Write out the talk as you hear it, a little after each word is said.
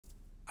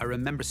I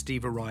remember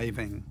Steve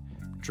arriving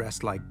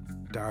dressed like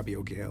Darby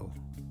O'Gill.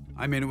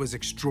 I mean, it was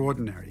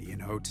extraordinary, you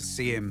know, to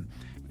see him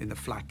in the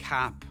flat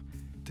cap,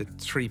 the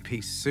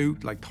three-piece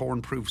suit, like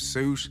thorn-proof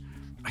suit.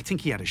 I think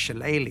he had a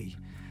shillelagh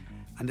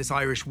and this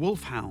Irish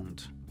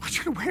wolfhound.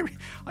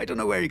 I don't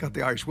know where he got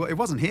the Irish wolf. It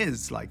wasn't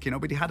his, like, you know,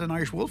 but he had an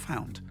Irish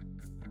wolfhound.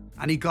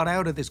 And he got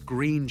out of this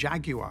green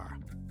Jaguar.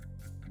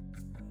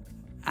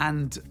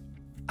 And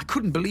I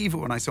couldn't believe it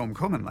when I saw him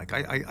coming. Like,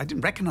 I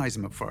didn't recognize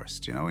him at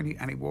first, you know,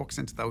 and he walks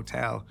into the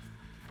hotel.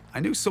 I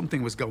knew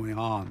something was going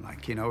on,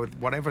 like, you know,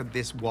 whatever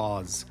this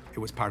was, it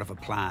was part of a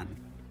plan.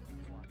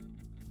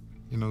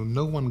 You know,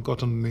 no one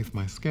got underneath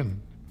my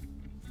skin.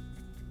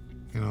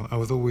 You know, I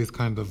was always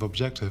kind of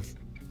objective.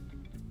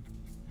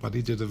 But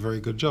he did a very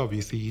good job.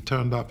 You see, he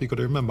turned up, you got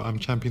to remember, I'm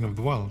champion of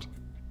the world.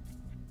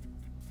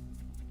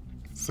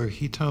 So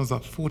he turns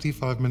up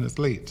 45 minutes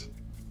late.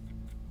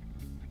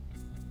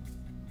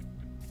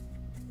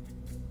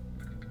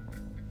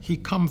 He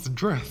comes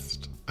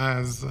dressed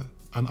as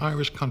an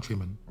Irish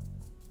countryman.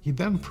 He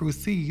then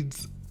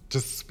proceeds to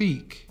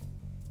speak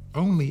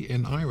only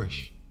in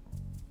Irish.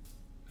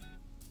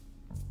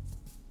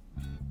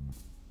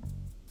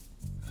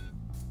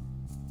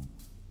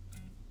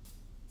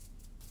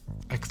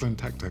 Excellent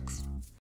tactics.